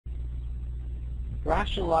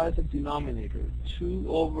Rationalize the denominator. 2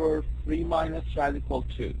 over 3 minus radical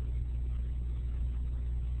 2.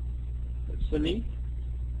 Sunny,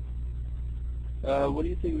 what do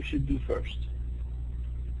you think we should do first?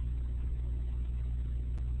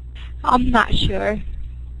 I'm not sure.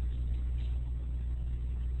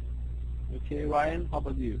 Okay, Ryan, how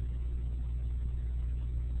about you?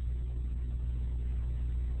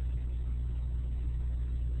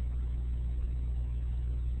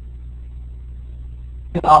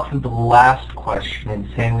 Off of the last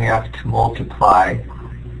question, saying we have to multiply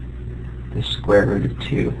the square root of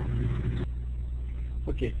 2.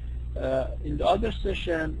 Okay. In the other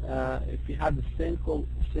session, if we had a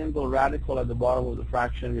single radical at the bottom of the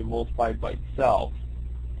fraction, we multiply it by itself,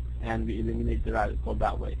 and we eliminate the radical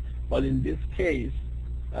that way. But in this case,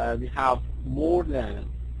 we have more than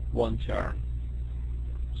one term.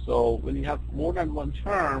 So when you have more than one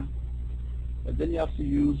term, then you have to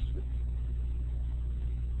use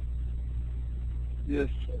this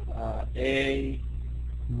a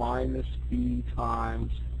minus b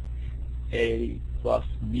times a plus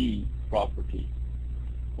b property.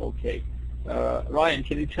 Okay. Ryan,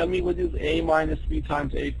 can you tell me what is a minus b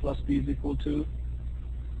times a plus b is equal to?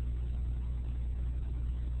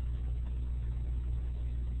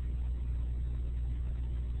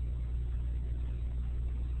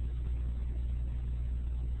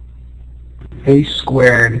 A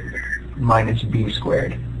squared minus b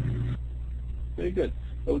squared. Very good.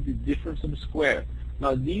 That would be difference of square.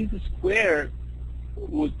 Now these square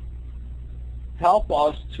would help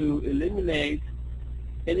us to eliminate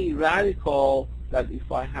any radical that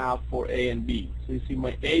if I have for a and b. So you see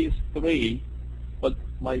my a is 3, but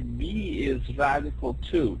my b is radical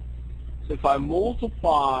 2. So if I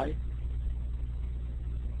multiply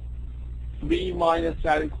 3 minus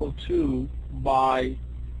radical 2 by,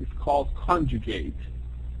 it's called conjugate.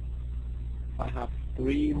 If I have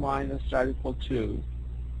 3 minus radical 2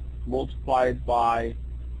 multiplied by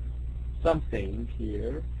something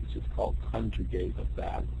here, which is called conjugate of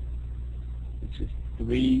that, which is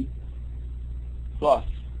 3 plus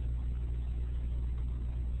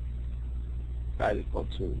radical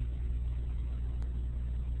 2.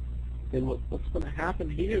 Then what's going to happen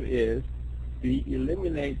here is we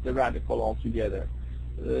eliminate the radical altogether.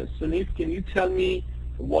 Sunit, can you tell me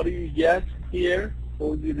what do you get here?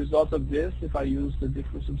 What would be the result of this if I use the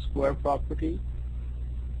difference of square property?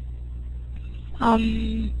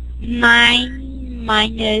 9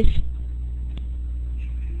 minus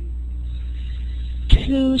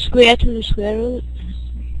 2 squared to the square root.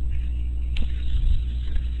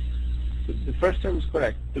 The first term is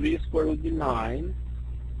correct. 3 squared would be 9.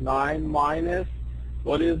 9 minus,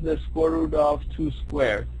 what is the square root of 2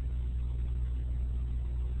 squared?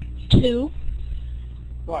 2.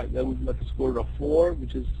 Right, that would be like the square root of 4,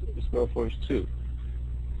 which is the square root of 4 is 2.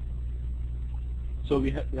 So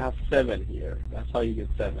we have 7 here. That's how you get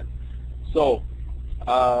 7. So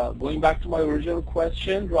going back to my original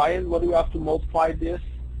question, Ryan, what do we have to multiply this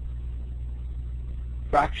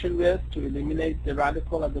fraction with to eliminate the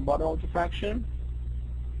radical at the bottom of the fraction?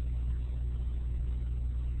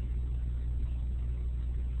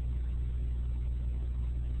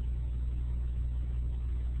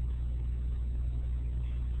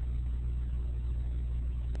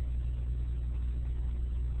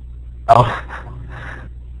 Oh.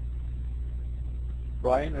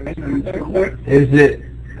 Ryan, are you there? Is it?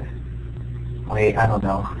 Wait, I don't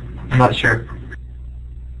know. I'm not sure.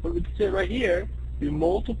 What we say right here, we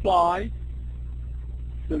multiply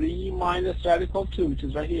 3 minus radical 2, which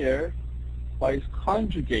is right here, by its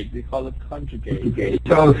conjugate. We call it conjugate.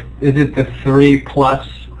 So is it the 3 plus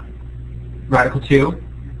radical 2?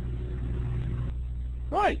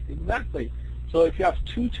 Right, exactly. So if you have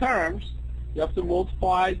two terms, you have to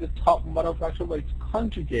multiply the top and bottom fraction by its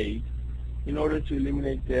conjugate in order to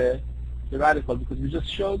eliminate the radical, because we just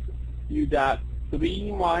showed you that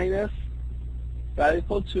 3 minus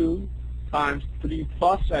radical 2 times 3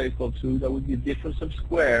 plus radical 2, that would be difference of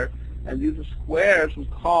square, and these squares would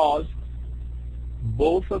cause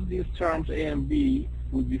both of these terms a and b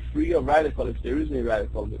would be free of radical if there is a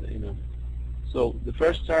radical, So the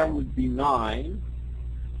first term would be 9.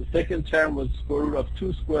 The second term was square root of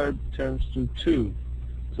 2 squared turns to 2.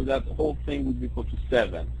 So that whole thing would be equal to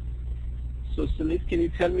 7. So Sunit, can you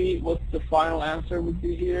tell me what the final answer would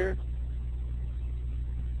be here?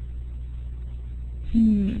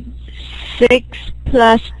 6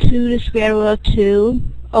 plus 2 to the square root of 2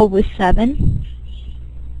 over 7.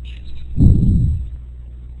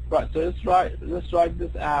 Right, so let's write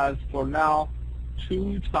this as, for now,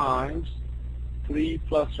 2 times 3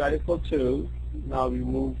 plus radical 2. Now we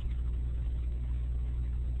move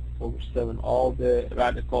over 7 all the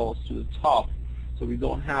radicals to the top, so we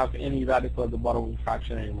don't have any radical at the bottom of the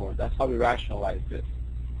fraction anymore. That's how we rationalize this.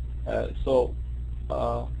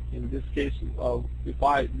 In this case, if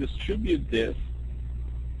I distribute this,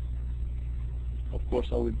 of course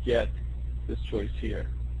I would get this choice here.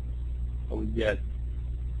 I would get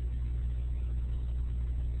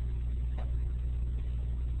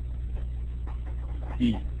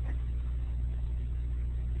D.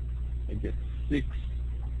 I get 6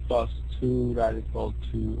 plus 2 radical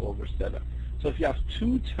 2 over 7. So if you have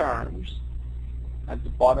two terms at the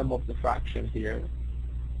bottom of the fraction here,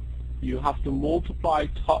 you have to multiply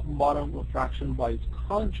top and bottom of the fraction by its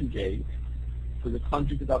conjugate. So the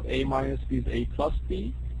conjugate of a minus b is a plus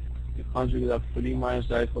b. The conjugate of 3 minus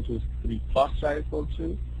radical 2 is 3 plus radical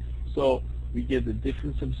 2. So we get the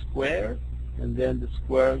difference of square, and then the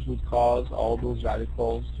squares would cause all those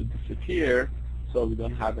radicals to disappear, so we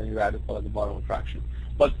don't have any radical at the bottom of the fraction.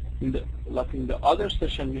 But like in the other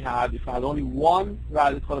session we had, if I had only one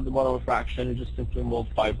radical at the bottom of a fraction, you just simply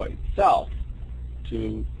multiply by itself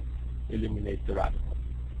to eliminate the radical.